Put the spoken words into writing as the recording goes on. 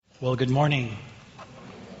Well, good morning.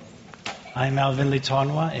 I'm Alvin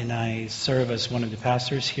Litonwa, and I serve as one of the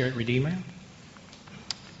pastors here at Redeemer.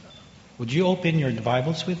 Would you open your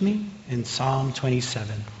Bibles with me in Psalm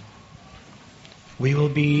 27? We will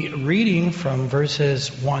be reading from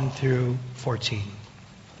verses 1 through 14.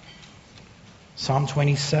 Psalm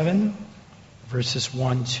 27, verses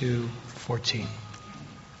 1 to 14.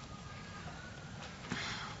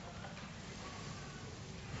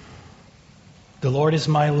 The Lord is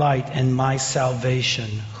my light and my salvation.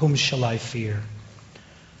 Whom shall I fear?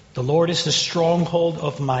 The Lord is the stronghold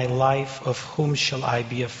of my life. Of whom shall I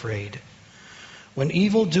be afraid? When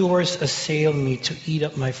evildoers assail me to eat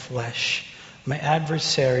up my flesh, my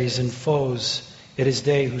adversaries and foes, it is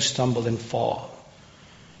they who stumble and fall.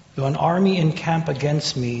 Though an army encamp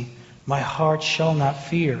against me, my heart shall not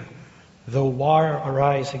fear. Though war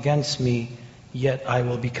arise against me, yet I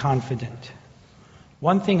will be confident.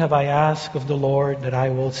 One thing have I asked of the Lord that I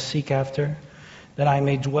will seek after, that I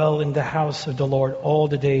may dwell in the house of the Lord all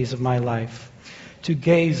the days of my life, to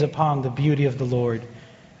gaze upon the beauty of the Lord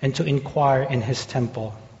and to inquire in his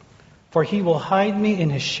temple. For he will hide me in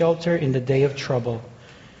his shelter in the day of trouble.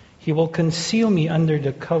 He will conceal me under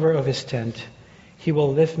the cover of his tent. He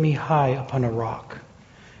will lift me high upon a rock.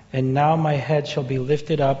 And now my head shall be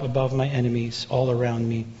lifted up above my enemies all around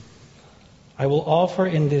me. I will offer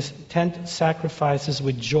in this tent sacrifices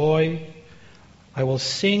with joy. I will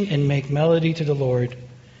sing and make melody to the Lord.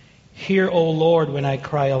 Hear, O Lord, when I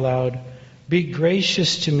cry aloud. Be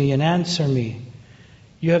gracious to me and answer me.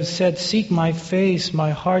 You have said, seek my face.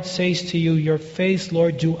 My heart says to you, your face,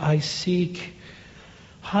 Lord, do I seek.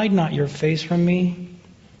 Hide not your face from me.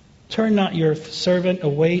 Turn not your servant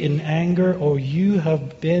away in anger. O you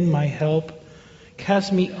have been my help.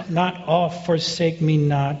 Cast me not off, forsake me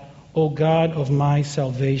not, O God of my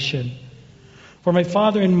salvation. For my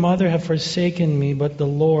father and mother have forsaken me, but the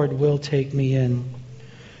Lord will take me in.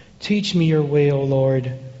 Teach me your way, O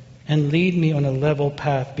Lord, and lead me on a level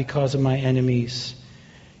path because of my enemies.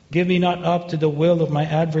 Give me not up to the will of my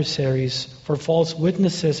adversaries, for false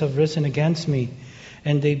witnesses have risen against me,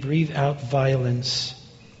 and they breathe out violence.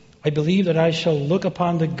 I believe that I shall look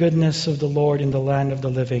upon the goodness of the Lord in the land of the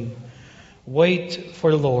living. Wait for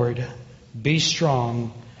the Lord. Be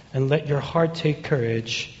strong. And let your heart take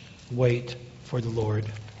courage. Wait for the Lord.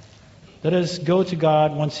 Let us go to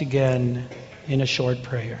God once again in a short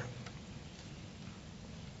prayer.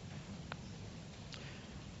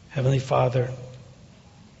 Heavenly Father,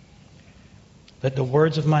 let the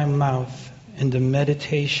words of my mouth and the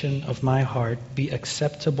meditation of my heart be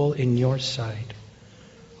acceptable in your sight.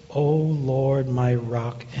 O Lord, my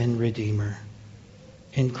rock and redeemer.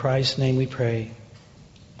 In Christ's name we pray.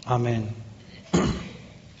 Amen.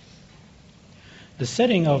 The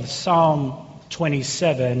setting of Psalm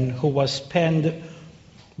 27, who was penned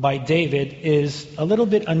by David, is a little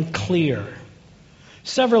bit unclear.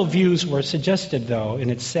 Several views were suggested, though,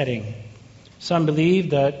 in its setting. Some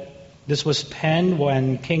believe that this was penned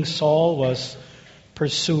when King Saul was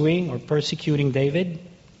pursuing or persecuting David.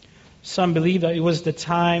 Some believe that it was the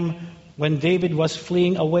time when David was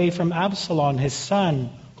fleeing away from Absalom, his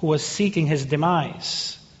son, who was seeking his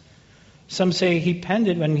demise. Some say he penned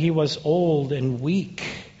it when he was old and weak.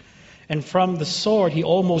 And from the sword, he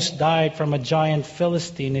almost died from a giant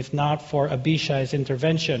Philistine, if not for Abishai's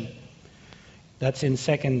intervention. That's in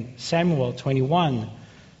 2 Samuel 21.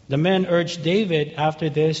 The men urged David after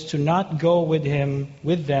this to not go with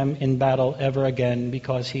them in battle ever again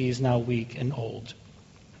because he is now weak and old.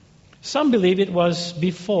 Some believe it was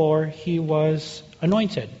before he was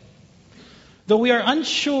anointed. Though we are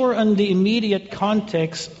unsure on the immediate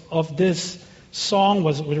context of this song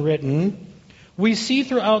was written, we see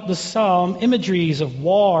throughout the psalm imageries of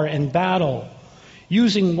war and battle,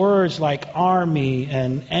 using words like army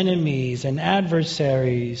and enemies and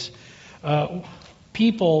adversaries,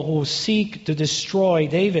 people who seek to destroy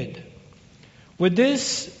David. With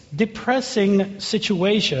this depressing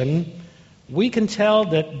situation, we can tell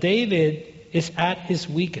that David is at his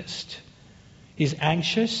weakest. He's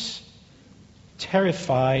anxious,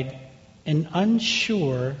 terrified, and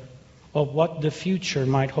unsure of what the future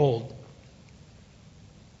might hold.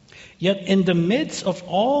 Yet in the midst of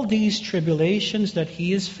all these tribulations that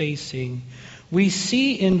he is facing, we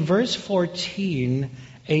see in verse 14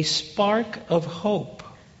 a spark of hope,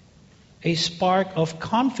 a spark of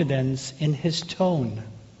confidence in his tone.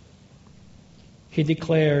 He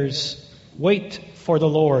declares, wait for the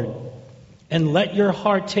Lord, and let your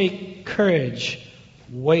heart take courage.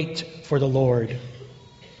 Wait for the Lord.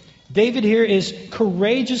 David here is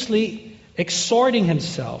courageously exhorting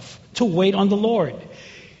himself to wait on the Lord.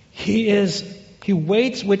 He is He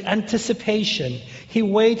waits with anticipation. He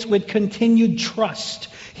waits with continued trust.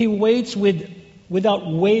 He waits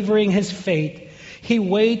without wavering his faith. He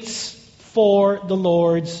waits for the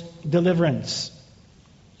Lord's deliverance.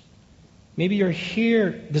 Maybe you're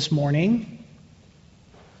here this morning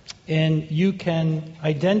and you can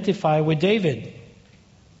identify with David.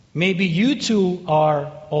 Maybe you too are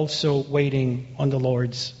also waiting on the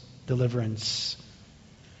Lord's deliverance.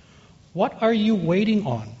 What are you waiting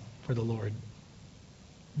on for the Lord?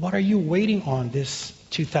 What are you waiting on this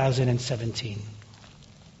 2017?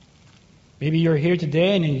 Maybe you're here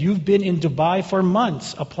today and you've been in Dubai for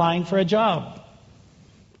months applying for a job.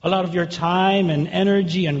 A lot of your time and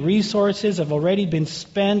energy and resources have already been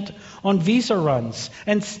spent on visa runs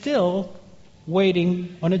and still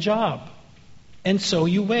waiting on a job. And so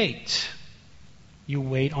you wait. You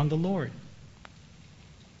wait on the Lord.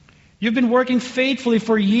 You've been working faithfully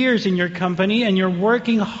for years in your company and you're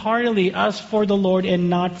working heartily as for the Lord and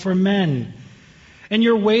not for men. And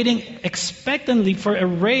you're waiting expectantly for a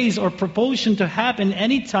raise or promotion to happen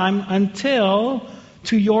anytime until,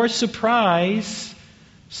 to your surprise,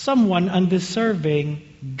 someone undeserving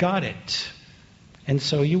got it. And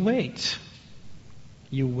so you wait.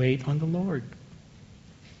 You wait on the Lord.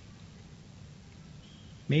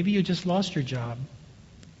 Maybe you just lost your job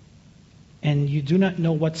and you do not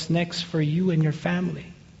know what's next for you and your family.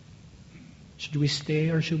 Should we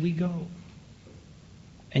stay or should we go?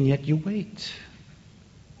 And yet you wait.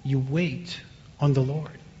 You wait on the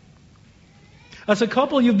Lord. As a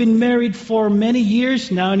couple, you've been married for many years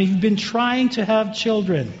now and you've been trying to have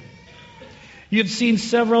children. You've seen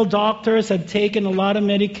several doctors, had taken a lot of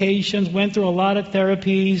medications, went through a lot of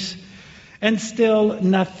therapies, and still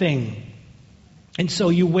nothing. And so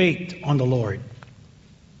you wait on the Lord.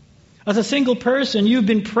 As a single person, you've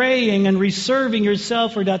been praying and reserving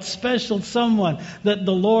yourself for that special someone that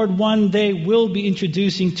the Lord one day will be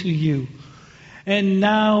introducing to you. And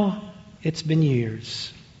now it's been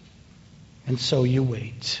years. And so you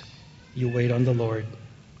wait. You wait on the Lord.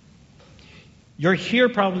 You're here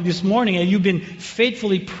probably this morning and you've been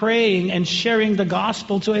faithfully praying and sharing the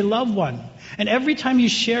gospel to a loved one. And every time you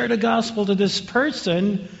share the gospel to this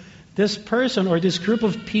person or this group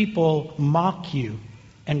of people mock you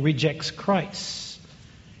and rejects Christ.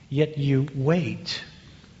 Yet you wait.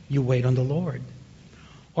 You wait on the Lord.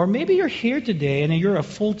 Or maybe you're here today and you're a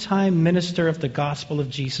full-time minister of the gospel of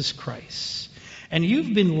Jesus Christ. And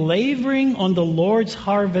you've been laboring on the Lord's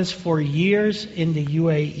harvest for years in the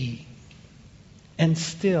UAE. And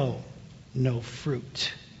still no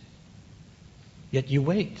fruit. Yet you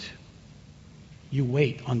wait. You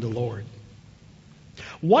wait on the Lord.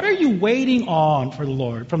 What are you waiting on from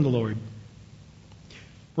the Lord?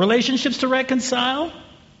 Relationships to reconcile?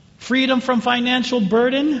 Freedom from financial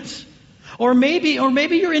burdens? Or maybe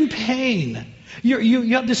you're in pain.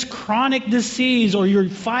 You have this chronic disease, or you're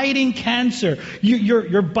fighting cancer.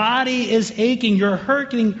 Your body is aching. You're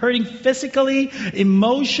hurting physically,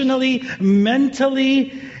 emotionally,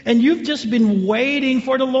 mentally. And you've just been waiting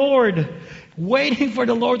for the Lord. Waiting for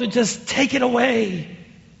the Lord to just take it away.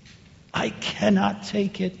 I cannot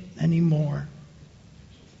take it anymore.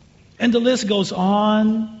 And the list goes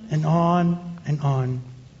on and on and on.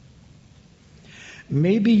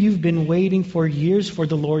 Maybe you've been waiting for years for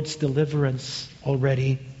the Lord's deliverance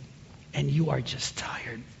already, and you are just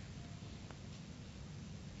tired.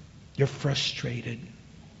 You're frustrated,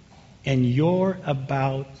 and you're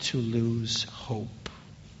about to lose hope.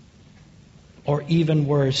 Or even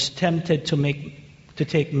worse, tempted to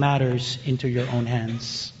take matters into your own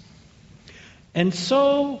hands. And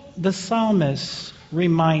so the psalmist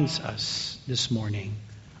reminds us this morning,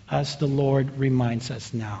 as the Lord reminds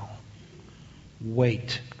us now.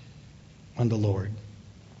 Wait on the Lord.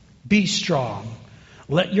 Be strong.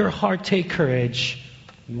 Let your heart take courage.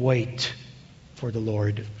 Wait for the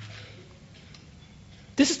Lord.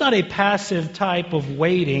 This is not a passive type of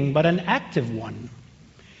waiting, but an active one.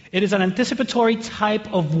 It is an anticipatory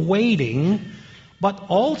type of waiting, but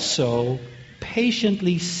also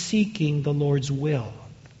patiently seeking the Lord's will.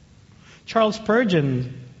 Charles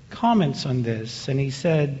Spurgeon comments on this, and he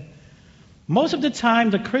said, most of the time,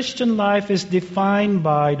 the Christian life is defined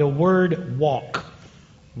by the word walk,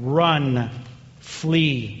 run,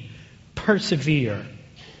 flee, persevere.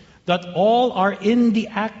 That all are in the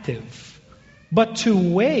active. But to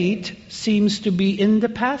wait seems to be in the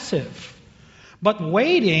passive. But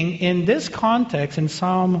waiting in this context, in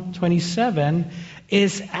Psalm 27,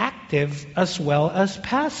 is active as well as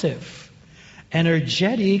passive,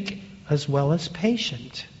 energetic as well as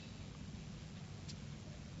patient.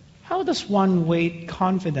 How does one wait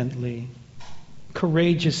confidently,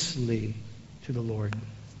 courageously to the Lord?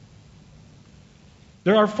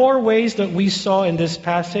 There are 4 ways that we saw in this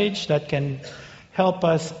passage that can help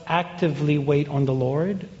us actively wait on the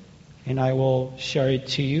Lord. And I will share it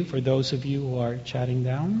to you for those of you who are chatting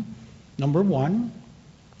down. Number 1,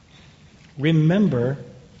 remember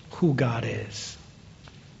who God is.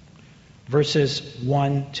 Verses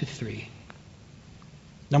 1 to 3.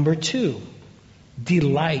 Number 2,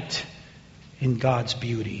 delight in God's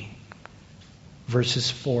beauty. Verses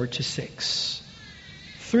 4 to 6.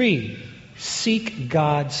 3, seek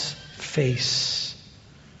God's face.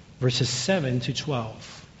 Verses 7 to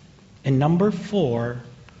 12. And number 4,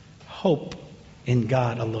 hope in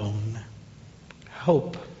God alone.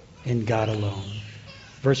 Hope in God alone.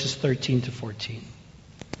 Verses 13 to 14.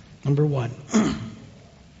 Number 1.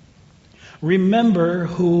 Remember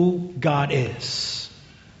who God is.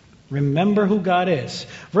 Remember who God is.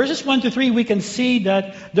 Verses 1 to 3, we can see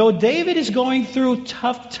that though David is going through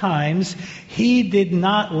tough times, he did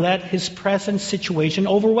not let his present situation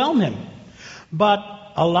overwhelm him, but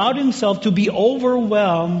allowed himself to be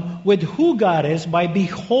overwhelmed with who God is by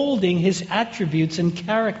beholding his attributes and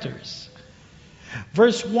characters.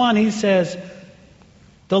 Verse 1, he says,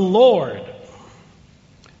 the Lord.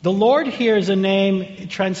 The Lord here is a name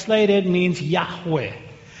translated means Yahweh.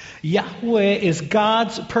 Yahweh is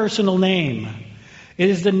God's personal name. It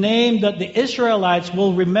is the name that the Israelites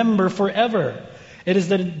will remember forever. It is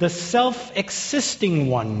the self-existing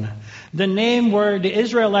one. The name where the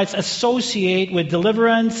Israelites associate with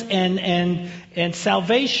deliverance and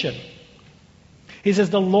salvation. He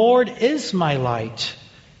says, the Lord is my light.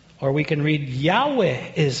 Or we can read,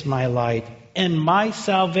 Yahweh is my light and my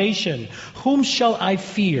salvation. Whom shall I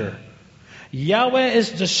fear? Yahweh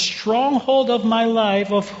is the stronghold of my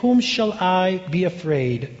life. Of whom shall I be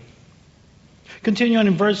afraid? Continuing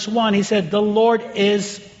in verse 1, he said, the Lord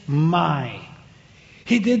is my.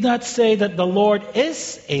 He did not say that the Lord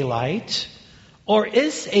is a light, or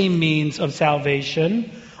is a means of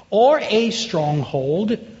salvation, or a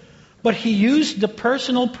stronghold, but he used the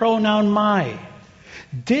personal pronoun my.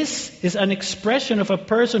 This is an expression of a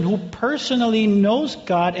person who personally knows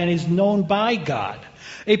God and is known by God.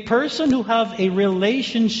 A person who has a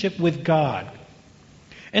relationship with God.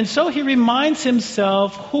 And so he reminds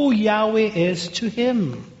himself who Yahweh is to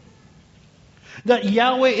him. That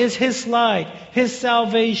Yahweh is his light, his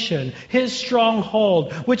salvation, his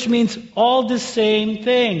stronghold, which means all the same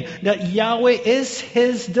thing. That Yahweh is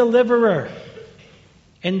his deliverer.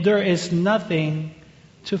 And there is nothing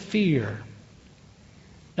to fear.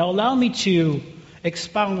 Now allow me to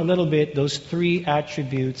expound a little bit those 3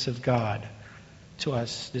 attributes of God to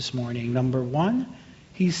us this morning. Number 1,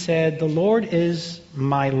 he said, the Lord is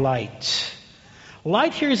my light.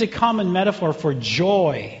 Light here is a common metaphor for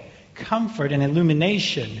joy, comfort, and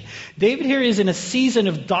illumination. David here is in a season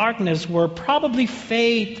of darkness where probably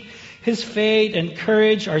his faith and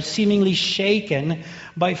courage are seemingly shaken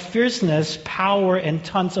by fierceness, power, and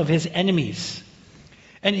taunts of his enemies.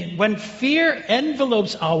 And when fear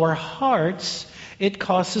envelopes our hearts, it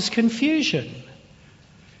causes confusion.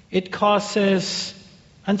 It causes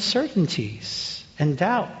uncertainties and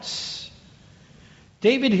doubts.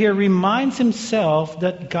 David here reminds himself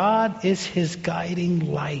that God is his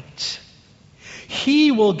guiding light.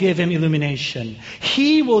 He will give him illumination.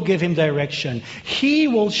 He will give him direction. He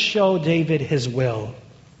will show David his will.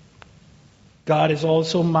 God is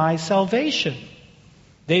also my salvation.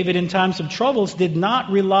 David, in times of troubles, did not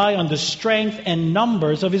rely on the strength and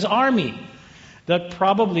numbers of his army. That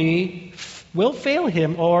probably will fail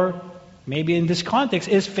him, or maybe in this context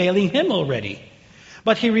is failing him already.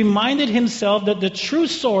 But he reminded himself that the true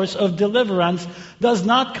source of deliverance does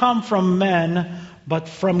not come from men, but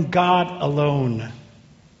from God alone.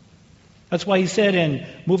 That's why he said, in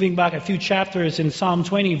moving back a few chapters in Psalm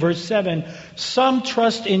 20, verse 7, some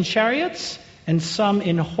trust in chariots and some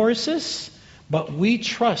in horses, but we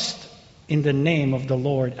trust in the name of the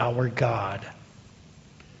Lord our God.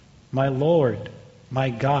 My Lord, my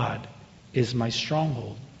God, is my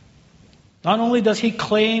stronghold. Not only does he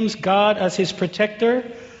claim God as his protector,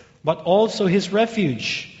 but also his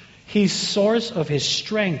refuge, his source of his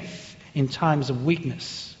strength in times of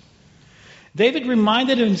weakness. David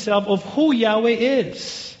reminded himself of who Yahweh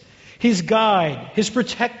is. His guide, his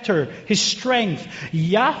protector, his strength.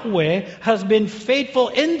 Yahweh has been faithful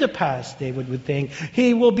in the past, David would think.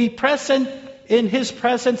 He will be present in his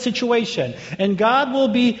present situation. And God will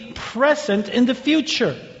be present in the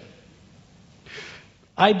future.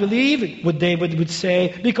 I believe what David would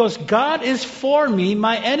say, because God is for me,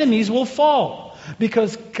 my enemies will fall.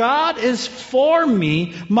 Because God is for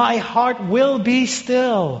me, my heart will be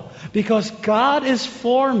still. Because God is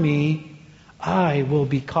for me, I will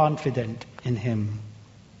be confident in him.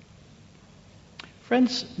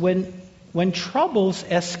 Friends, when troubles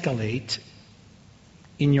escalate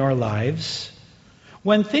in your lives,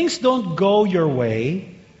 when things don't go your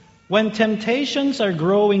way, when temptations are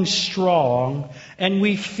growing strong, and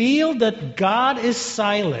we feel that God is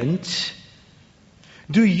silent,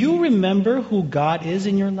 do you remember who God is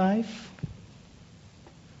in your life?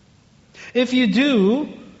 If you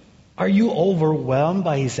do, are you overwhelmed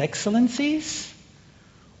by His excellencies?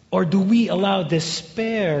 Or do we allow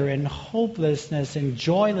despair and hopelessness and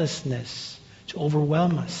joylessness to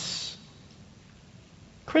overwhelm us?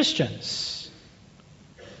 Christians,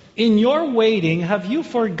 in your waiting, have you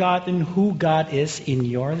forgotten who God is in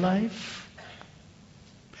your life?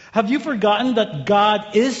 Have you forgotten that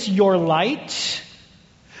God is your light?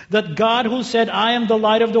 That God who said, I am the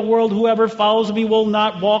light of the world, whoever follows me will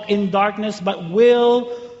not walk in darkness, but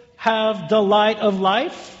will have the light of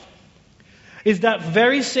life? Is that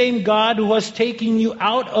very same God who has taken you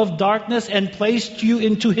out of darkness and placed you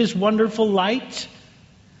into His wonderful light?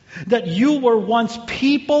 That you were once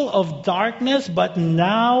people of darkness, but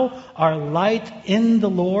now are light in the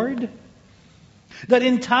Lord? That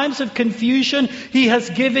in times of confusion, He has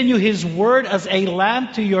given you His word as a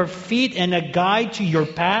lamp to your feet and a guide to your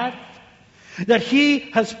path? That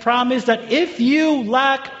He has promised that if you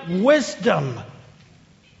lack wisdom,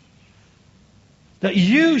 that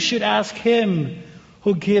you should ask Him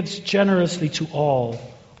who gives generously to all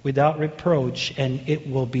without reproach, and it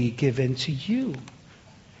will be given to you.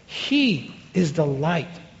 He is the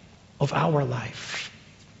light of our life.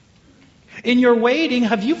 In your waiting,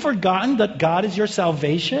 have you forgotten that God is your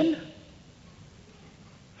salvation?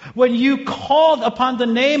 When you called upon the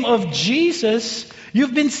name of Jesus,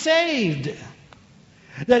 you've been saved.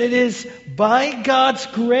 That it is by God's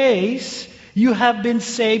grace you have been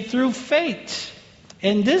saved through faith.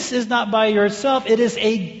 And this is not by yourself, it is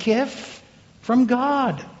a gift from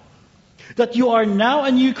God. That you are now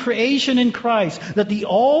a new creation in Christ. That the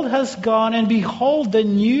old has gone and behold, the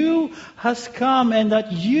new has come. And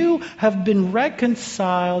that you have been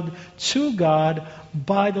reconciled to God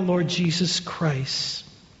by the Lord Jesus Christ.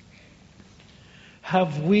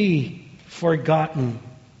 Have we forgotten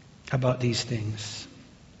about these things?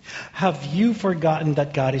 Have you forgotten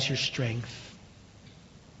that God is your strength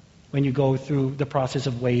when you go through the process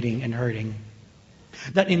of waiting and hurting?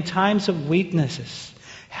 That in times of weaknesses,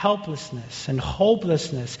 helplessness, and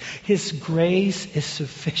hopelessness, His grace is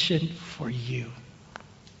sufficient for you.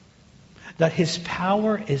 That His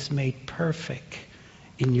power is made perfect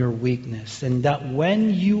in your weakness. And that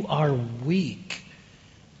when you are weak,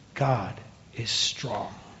 God is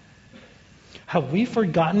strong. Have we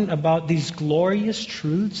forgotten about these glorious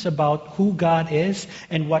truths about who God is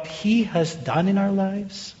and what He has done in our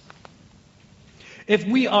lives? If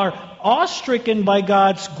we are awe-stricken by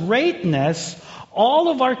God's greatness, all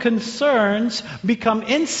of our concerns become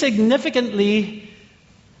insignificantly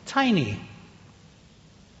tiny.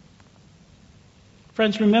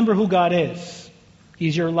 Friends, remember who God is.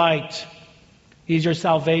 He's your light. He's your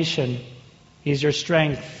salvation. He's your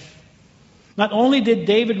strength. Not only did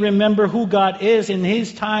David remember who God is in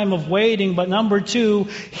his time of waiting, but number two,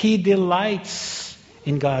 he delights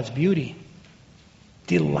in God's beauty.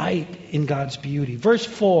 Delight in God's beauty. Verse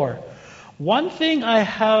 4, one thing I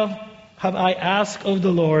have I asked of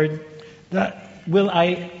the Lord, that will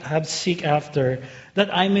I have seek after,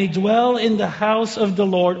 that I may dwell in the house of the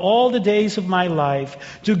Lord all the days of my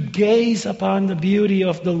life, to gaze upon the beauty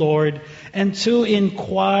of the Lord, and to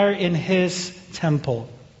inquire in His temple.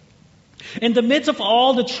 In the midst of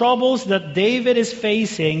all the troubles that David is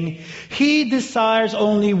facing, he desires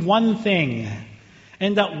only one thing.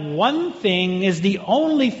 And that one thing is the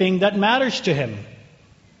only thing that matters to him.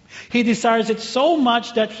 He desires it so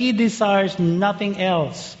much that he desires nothing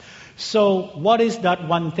else. So what is that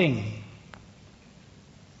one thing?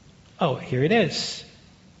 Oh, here it is.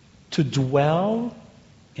 To dwell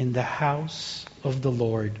in the house of the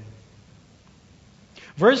Lord.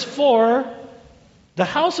 Verse 4, the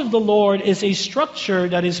house of the Lord is a structure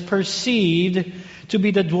that is perceived to be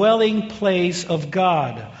the dwelling place of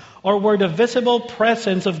God, or where the visible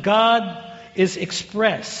presence of God is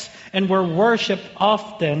expressed, and where worship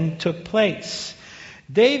often took place.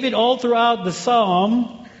 David, all throughout the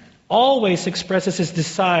psalm, always expresses his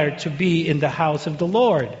desire to be in the house of the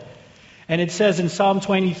Lord. And it says in Psalm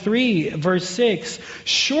 23, verse 6,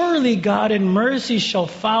 surely God and mercy shall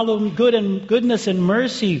follow me, goodness and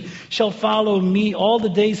mercy shall follow me all the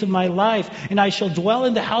days of my life, and I shall dwell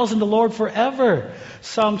in the house of the Lord forever.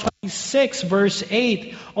 Psalm 26, verse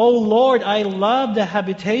 8, O Lord, I love the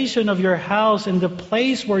habitation of your house and the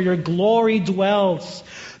place where your glory dwells.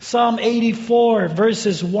 Psalm 84,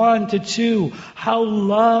 verses 1 to 2, how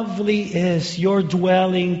lovely is your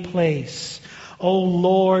dwelling place, O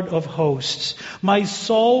Lord of hosts. My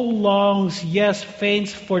soul longs, yes,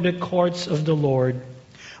 faints for the courts of the Lord.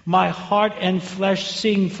 My heart and flesh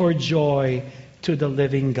sing for joy to the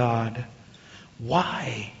living God.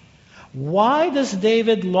 Why? Why does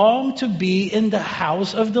David long to be in the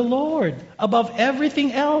house of the Lord above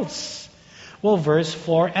everything else? Well, verse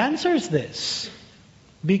 4 answers this.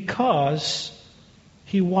 Because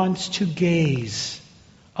he wants to gaze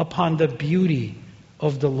upon the beauty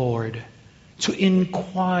of the Lord, to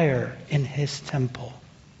inquire in his temple.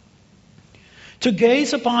 To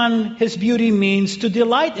gaze upon his beauty means to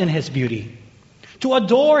delight in his beauty, to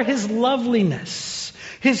adore his loveliness,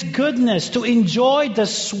 his goodness, to enjoy the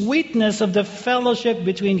sweetness of the fellowship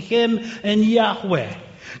between him and Yahweh,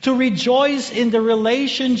 to rejoice in the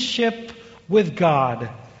relationship with God.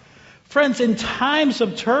 Friends, in times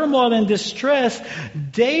of turmoil and distress,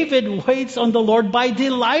 David waits on the Lord by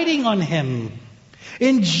delighting on him,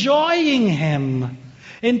 enjoying him.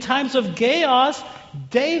 In times of chaos,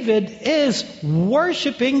 David is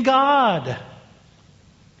worshiping God.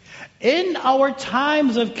 In our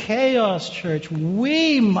times of chaos, church,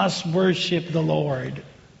 we must worship the Lord.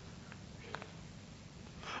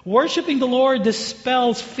 Worshiping the Lord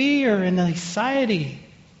dispels fear and anxiety.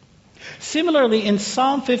 Similarly, in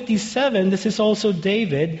Psalm 57, this is also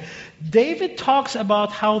David. David talks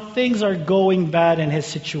about how things are going bad in his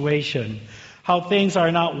situation, how things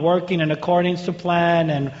are not working in accordance to plan,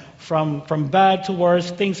 and from bad to worse,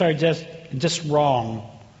 things are just wrong.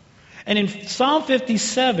 And in Psalm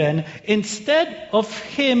 57, instead of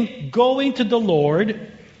him going to the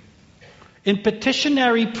Lord in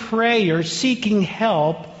petitionary prayer, seeking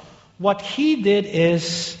help, what he did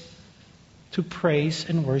is to praise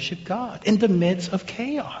and worship God in the midst of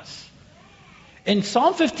chaos. In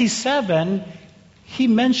Psalm 57, he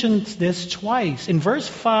mentions this twice. In verse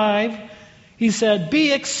 5, he said,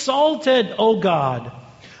 be exalted, O God,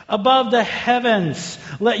 above the heavens.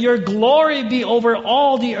 Let your glory be over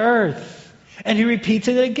all the earth. And he repeats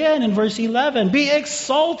it again in verse 11. Be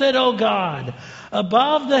exalted, O God,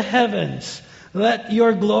 above the heavens. Let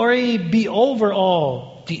your glory be over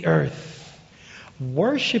all the earth.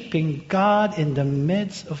 Worshiping God in the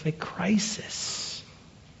midst of a crisis.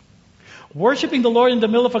 Worshiping the Lord in the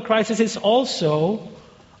middle of a crisis is also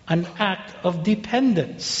an act of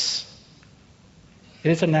dependence.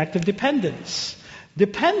 It is an act of dependence.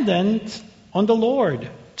 Dependent on the Lord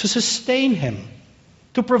to sustain him,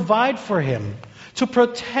 to provide for him, to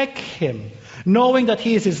protect him, knowing that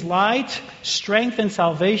he is his light, strength, and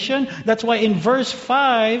salvation. That's why in verse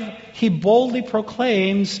 5, he boldly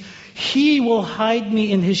proclaims, he will hide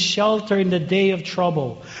me in his shelter in the day of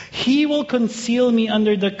trouble. He will conceal me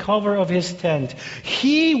under the cover of his tent.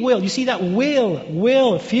 He will, you see that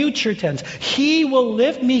will, future tense. He will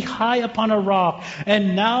lift me high upon a rock.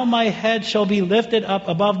 And now my head shall be lifted up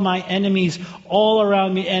above my enemies all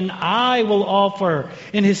around me. And I will offer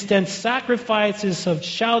in his tent sacrifices of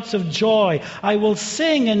shouts of joy. I will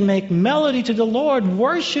sing and make melody to the Lord,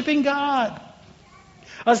 worshiping God.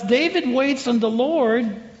 As David waits on the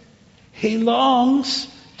Lord, he longs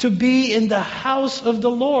to be in the house of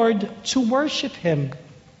the Lord to worship him,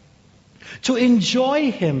 to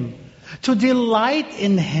enjoy him, to delight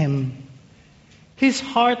in him. His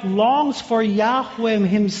heart longs for Yahweh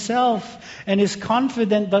himself and is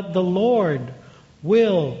confident that the Lord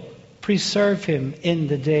will preserve him in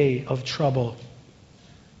the day of trouble.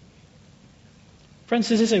 Friends,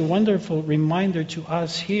 this is a wonderful reminder to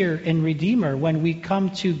us here in Redeemer when we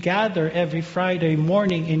come to gather every Friday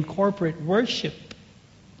morning in corporate worship.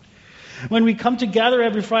 When we come together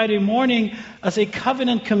every Friday morning as a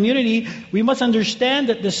covenant community, we must understand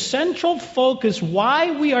that the central focus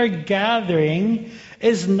why we are gathering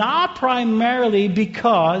is not primarily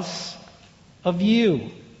because of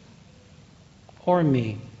you or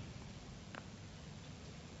me.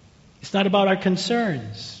 It's not about our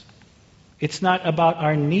concerns. It's not about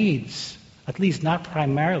our needs, at least not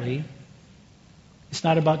primarily. It's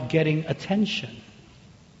not about getting attention.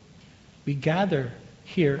 We gather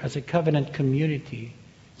here as a covenant community.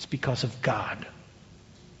 It's because of God.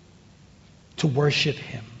 To worship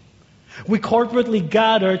him. We corporately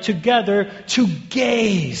gather together to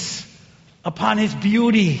gaze upon his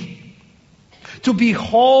beauty. to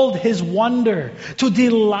behold His wonder, to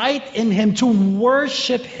delight in Him, to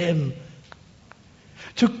worship Him.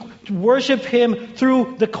 To worship Him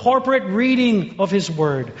through the corporate reading of His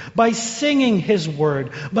Word, by singing His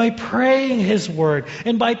Word, by praying His Word,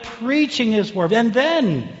 and by preaching His Word.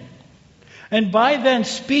 And by then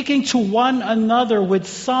speaking to one another with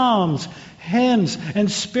psalms, hymns,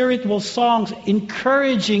 and spiritual songs,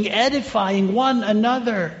 encouraging, edifying one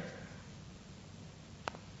another.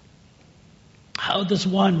 How does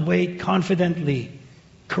one wait confidently,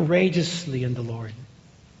 courageously in the Lord?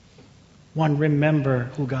 One, remember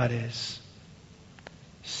who God is.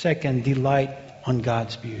 Second, delight on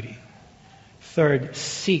God's beauty. Third,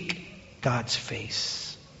 seek God's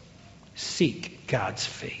face. Seek God's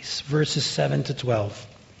face. Verses 7 to 12.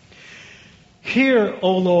 Hear,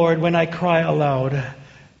 O Lord, when I cry aloud.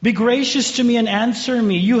 Be gracious to me and answer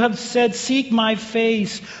me. You have said, seek my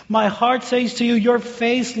face. My heart says to you, your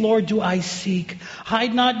face, Lord, do I seek.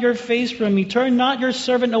 Hide not your face from me. Turn not your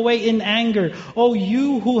servant away in anger. O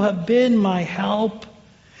you who have been my help.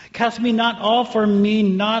 Cast me not off from me,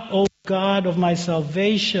 not, O God of my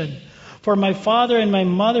salvation. For my father and my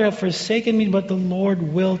mother have forsaken me, but the Lord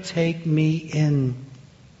will take me in.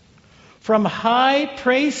 From high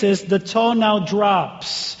praises, the tone now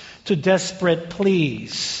drops to desperate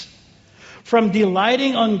pleas. From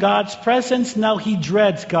delighting on God's presence, now he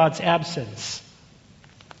dreads God's absence.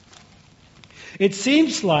 It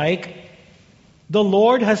seems like the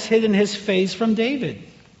Lord has hidden His face from David.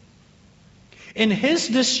 In his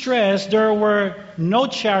distress, there were no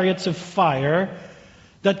chariots of fire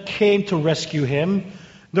that came to rescue him.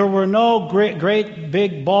 There were no great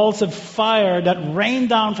big balls of fire that rained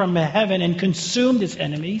down from heaven and consumed his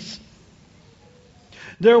enemies.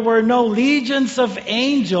 There were no legions of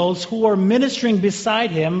angels who were ministering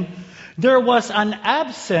beside him. There was an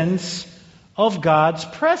absence of God's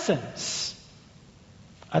presence.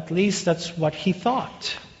 At least that's what he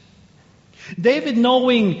thought. David,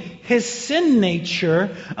 knowing his sin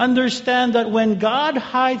nature, understands that when God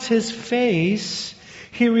hides His face,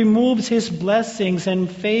 He removes His blessings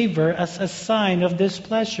and favor as a sign of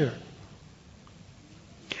displeasure.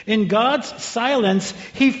 In God's silence,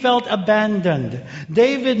 he felt abandoned.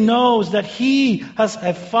 David knows that he has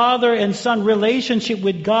a father and son relationship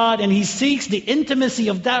with God, and he seeks the intimacy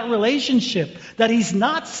of that relationship that he's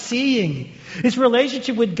not seeing. His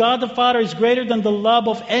relationship with God the Father is greater than the love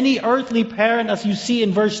of any earthly parent, as you see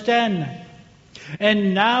in verse 10.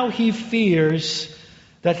 And now he fears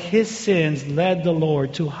that his sins led the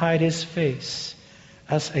Lord to hide His face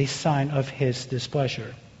as a sign of His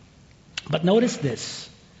displeasure. But notice this.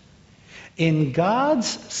 In God's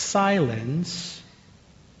silence,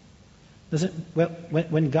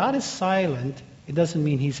 when God is silent, it doesn't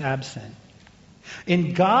mean He's absent.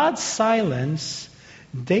 In God's silence,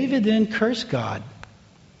 David didn't curse God.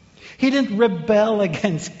 He didn't rebel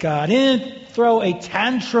against God. He didn't throw a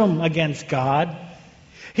tantrum against God.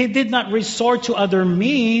 He did not resort to other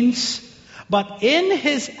means. But in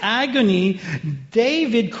his agony,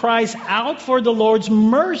 David cries out for the Lord's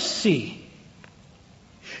mercy.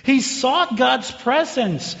 He sought God's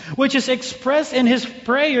presence, which is expressed in his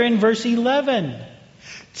prayer in verse 11.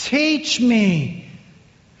 Teach me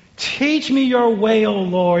your way, O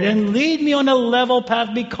Lord, and lead me on a level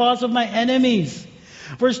path because of my enemies.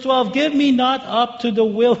 Verse 12, give me not up to the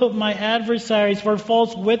will of my adversaries, for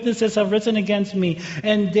false witnesses have risen against me,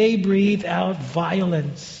 and they breathe out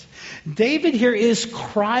violence. David here is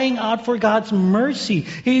crying out for God's mercy.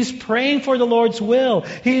 He is praying for the Lord's will.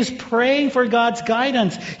 He is praying for God's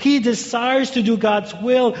guidance. He desires to do God's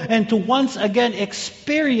will and to once again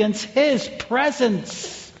experience His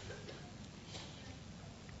presence.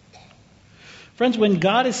 Friends, when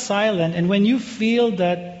God is silent and when you feel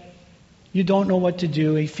that you don't know what to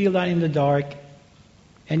do, you feel that in the dark,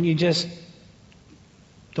 and you just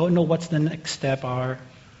don't know what's the next step are,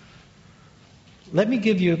 let me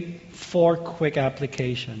give you 4 quick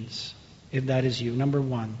applications, if that is you. Number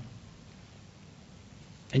 1,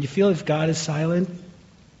 and you feel if God is silent,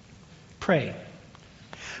 pray.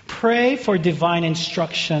 Pray for divine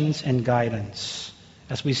instructions and guidance,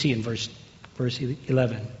 as we see in verse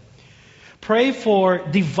 11. Pray for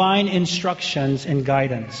divine instructions and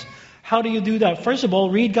guidance. How do you do that? First of all,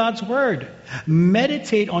 read God's Word.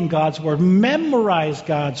 Meditate on God's Word. Memorize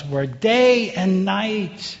God's Word day and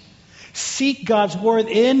night. Seek God's Word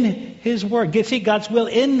in His Word. Seek God's will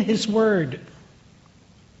in His Word.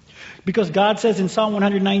 Because God says in Psalm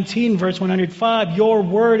 119, verse 105, your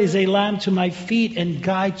Word is a lamp to my feet and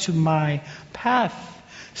guide to my path.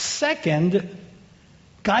 Second,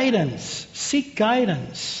 guidance. Seek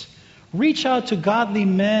guidance. Reach out to godly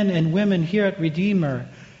men and women here at Redeemer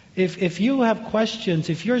If you have questions,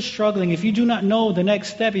 if you're struggling, if you do not know the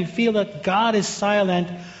next step, you feel that God is silent,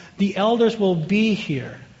 the elders will be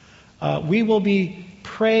here. We will be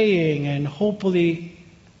praying and hopefully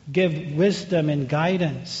give wisdom and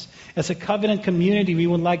guidance. As a covenant community, we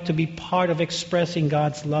would like to be part of expressing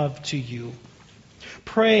God's love to you.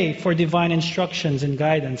 Pray for divine instructions and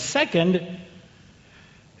guidance. Second,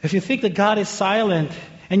 if you think that God is silent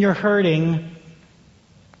and you're hurting,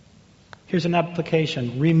 here's an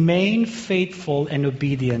application. Remain faithful and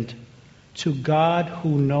obedient to God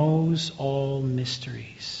who knows all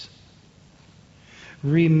mysteries.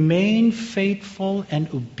 Remain faithful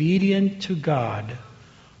and obedient to God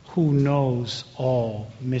who knows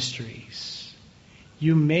all mysteries.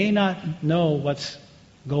 You may not know what's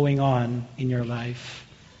going on in your life,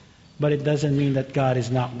 but it doesn't mean that God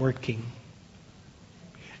is not working.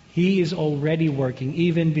 He is already working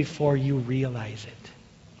even before you realize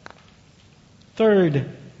it. Third,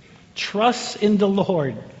 trust in the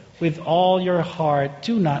Lord with all your heart.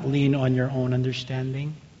 Do not lean on your own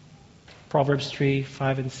understanding. Proverbs 3,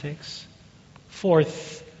 5, and 6.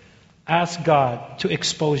 Fourth, ask God to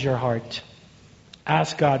expose your heart.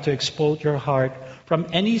 Ask God to expose your heart from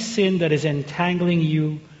any sin that is entangling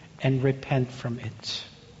you and repent from it.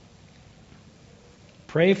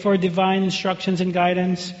 Pray for divine instructions and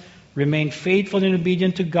guidance. Remain faithful and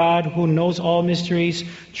obedient to God who knows all mysteries.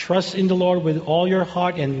 Trust in the Lord with all your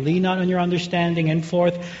heart and lean not on your understanding. And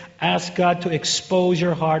fourth, ask God to expose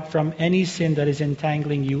your heart from any sin that is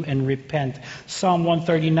entangling you and repent. Psalm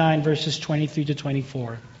 139 verses 23 to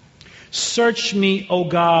 24. Search me, O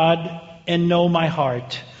God, and know my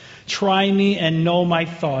heart. Try me and know my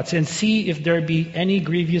thoughts, and see if there be any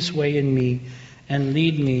grievous way in me, and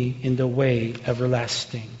lead me in the way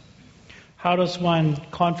everlasting. How does one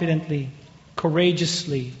confidently,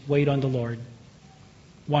 courageously wait on the Lord?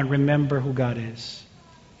 One, remember who God is.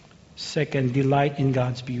 Second, delight in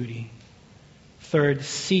God's beauty. Third,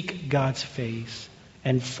 seek God's face.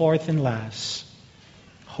 And fourth and last,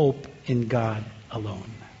 hope in God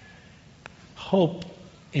alone. Hope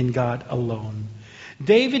in God alone.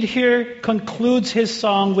 David here concludes his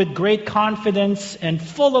song with great confidence and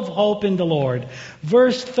full of hope in the Lord.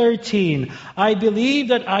 Verse 13, I believe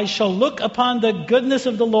that I shall look upon the goodness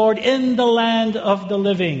of the Lord in the land of the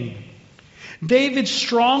living. David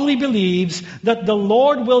strongly believes that the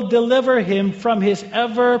Lord will deliver him from his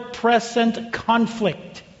ever-present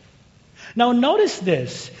conflict. Now notice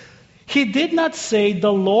this. He did not say,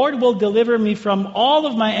 the Lord will deliver me from all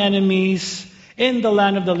of my enemies in the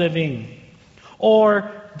land of the living.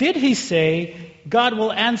 Or did he say, God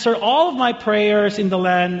will answer all of my prayers in the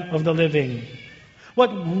land of the living? What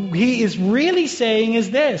he is really saying is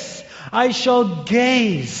this: I shall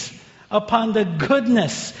gaze upon the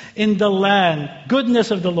goodness in the land, goodness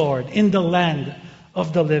of the Lord in the land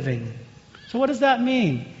of the living. So what does that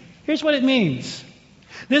mean? Here's what it means.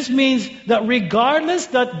 This means that regardless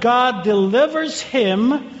that God delivers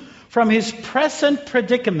him from his present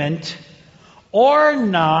predicament or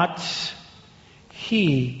not,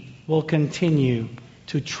 he will continue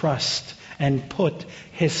to trust and put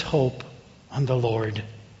his hope on the Lord.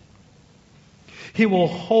 He will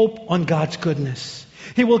hope on God's goodness.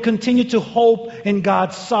 He will continue to hope in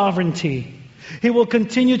God's sovereignty. He will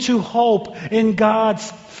continue to hope in God's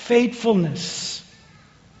faithfulness.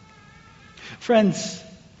 Friends,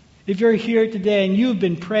 if you're here today and you've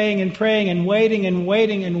been praying and praying and waiting and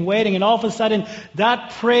waiting and waiting, and all of a sudden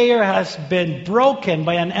that prayer has been broken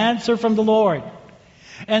by an answer from the Lord,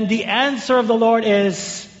 and the answer of the Lord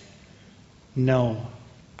is no.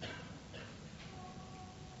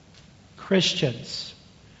 Christians,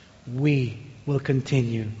 we will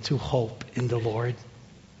continue to hope in the Lord.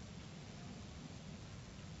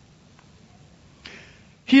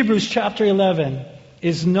 Hebrews chapter 11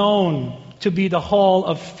 is known to be the hall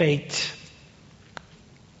of faith.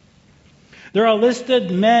 There are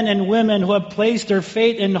listed men and women who have placed their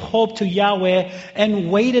faith and hope to Yahweh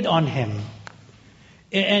and waited on Him.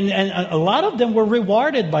 And a lot of them were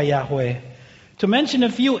rewarded by Yahweh. To mention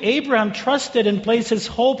a few, Abraham trusted and placed his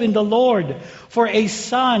hope in the Lord for a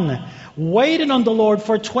son, waited on the Lord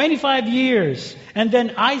for 25 years, and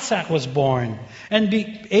then Isaac was born. And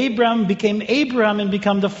Abraham became Abraham and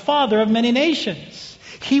became the father of many nations.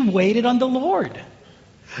 He waited on the Lord.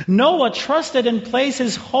 Noah trusted and placed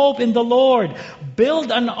his hope in the Lord,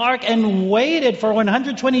 built an ark and waited for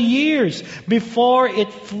 120 years before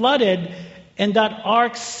it flooded, and that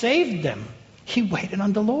ark saved them. He waited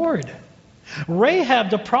on the Lord. Rahab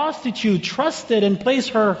the prostitute trusted and placed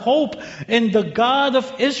her hope in the God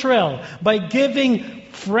of Israel by giving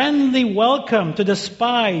friendly welcome to the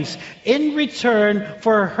spies in return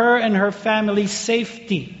for her and her family's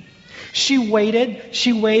safety. She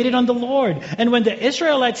waited on the Lord. And when the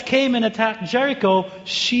Israelites came and attacked Jericho,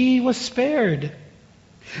 she was spared.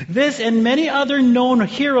 This and many other known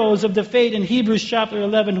heroes of the faith in Hebrews chapter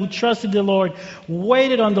 11 who trusted the Lord,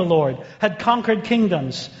 waited on the Lord, had conquered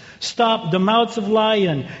kingdoms, stopped the mouths of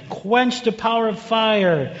lions, quenched the power of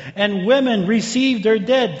fire, and women received their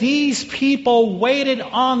dead. These people waited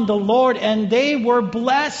on the Lord and they were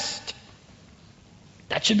blessed.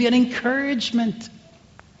 That should be an encouragement.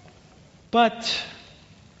 But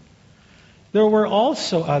there were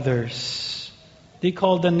also others. They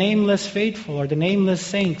called the nameless faithful or the nameless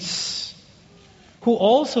saints, who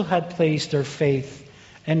also had placed their faith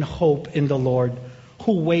and hope in the Lord,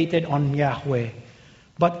 who waited on Yahweh.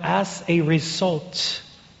 But as a result,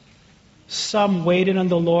 some waited on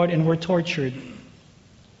the Lord and were tortured.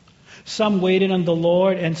 Some waited on the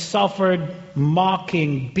Lord and suffered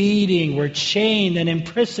mocking, beating, were chained and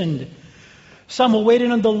imprisoned. Some who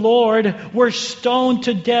waited on the Lord were stoned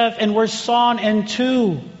to death and were sawn in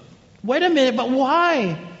two. Wait a minute, but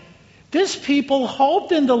why? These people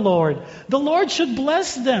hoped in the Lord. The Lord should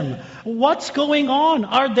bless them. What's going on?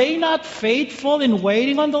 Are they not faithful in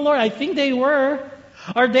waiting on the Lord? I think they were.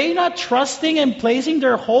 Are they not trusting and placing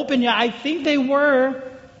their hope in Yah? I think they were.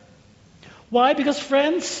 Why? Because,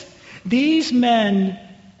 friends, these men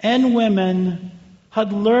and women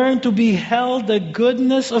had learned to behold the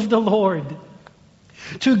goodness of the Lord,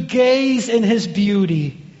 to gaze in His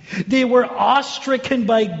beauty. They were awe-stricken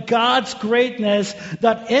by God's greatness,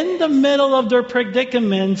 that in the middle of their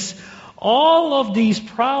predicaments, all of these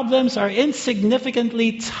problems are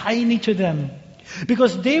insignificantly tiny to them.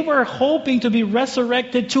 Because they were hoping to be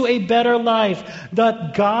resurrected to a better life,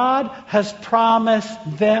 that God has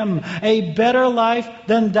promised them a better life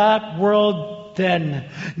than that world then.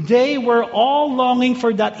 They were all longing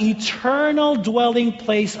for that eternal dwelling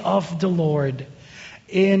place of the Lord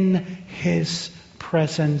in His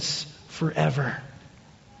presence forever.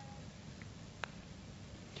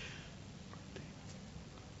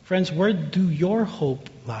 Friends, where do your hope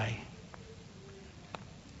lie?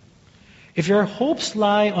 If your hopes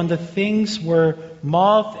lie on the things where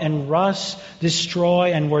moth and rust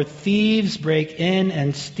destroy and where thieves break in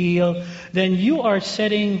and steal, then you are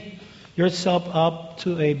setting yourself up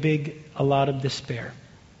to a lot of despair.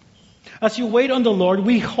 As you wait on the Lord,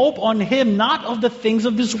 we hope on Him, not of the things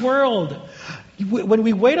of this world. When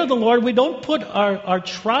we wait on the Lord, we don't put our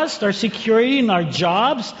trust, our security in our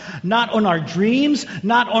jobs, not on our dreams,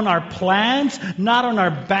 not on our plans, not on our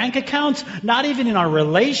bank accounts, not even in our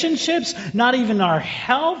relationships, not even our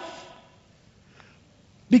health.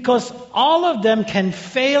 Because all of them can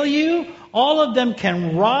fail you, all of them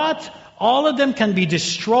can rot, all of them can be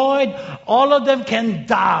destroyed, all of them can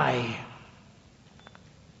die.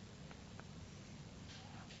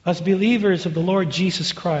 As believers of the Lord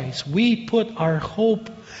Jesus Christ, we put our hope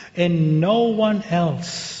in no one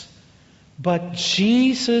else but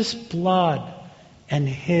Jesus' blood and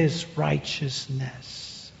His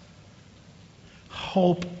righteousness.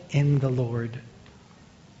 Hope in the Lord.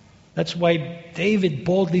 That's why David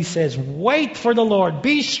boldly says, wait for the Lord,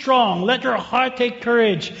 be strong, let your heart take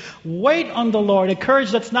courage. Wait on the Lord, a courage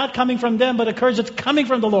that's not coming from them, but a courage that's coming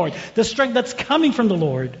from the Lord, the strength that's coming from the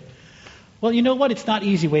Lord. Well, you know what? It's not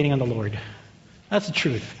easy waiting on the Lord. That's the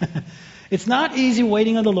truth. It's not easy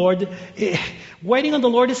waiting on the Lord. Waiting on the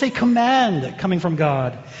Lord is a command coming from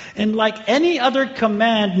God. And like any other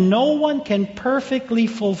command, no one can perfectly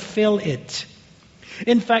fulfill it.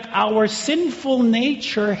 In fact, our sinful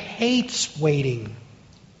nature hates waiting,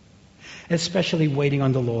 especially waiting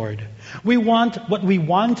on the Lord. We want what we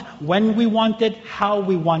want, when we want it, how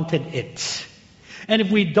we wanted it. And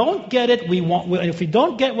if we don't get it, if we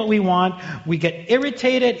don't get what we want, we get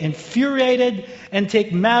irritated, infuriated, and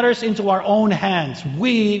take matters into our own hands.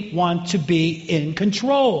 We want to be in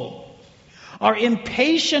control. Our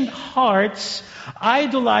impatient hearts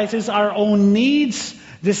idolizes our own needs,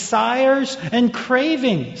 desires, and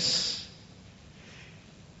cravings.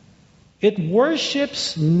 It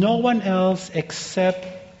worships no one else except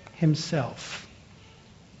Himself.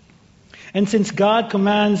 And since God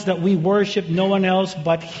commands that we worship no one else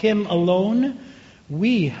but Him alone,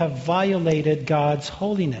 we have violated God's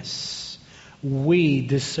holiness. We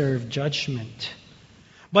deserve judgment.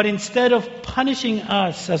 But instead of punishing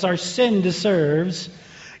us as our sin deserves,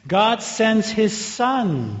 God sends His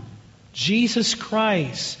Son, Jesus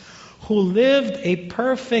Christ, who lived a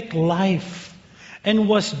perfect life and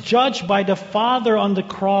was judged by the Father on the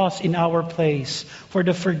cross in our place for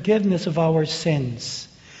the forgiveness of our sins,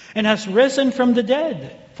 and has risen from the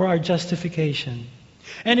dead for our justification.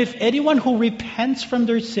 And if anyone who repents from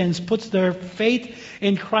their sins puts their faith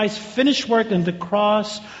in Christ's finished work on the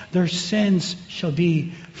cross, their sins shall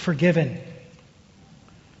be forgiven.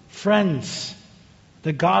 Friends,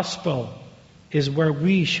 the gospel is where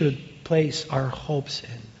we should place our hopes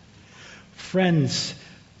in. Friends,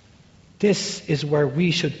 this is where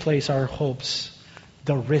we should place our hopes,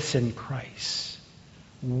 the risen Christ.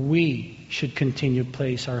 We should continue to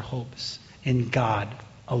place our hopes in God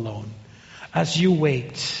alone. As you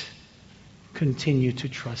wait, continue to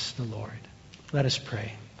trust the Lord. Let us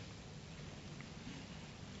pray.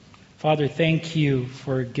 Father, thank you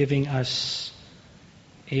for giving us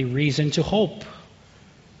a reason to hope.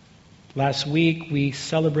 Last week we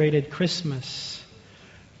celebrated Christmas.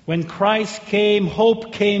 When Christ came,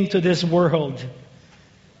 hope came to this world.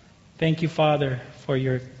 Thank you, Father, for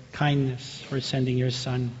your kindness, for sending your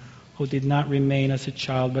Son, who did not remain as a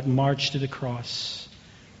child but marched to the cross,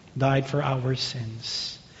 died for our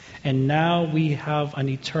sins. And now we have an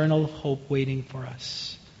eternal hope waiting for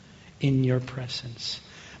us in your presence.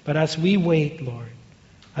 But as we wait, Lord,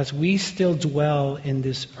 as we still dwell in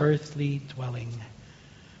this earthly dwelling,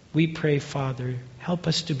 we pray, Father, help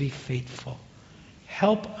us to be faithful.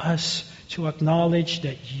 Help us to acknowledge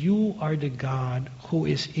that you are the God who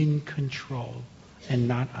is in control and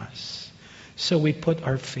not us. So we put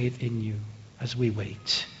our faith in you as we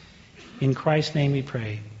wait. In Christ's name we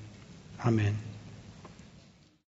pray. Amen.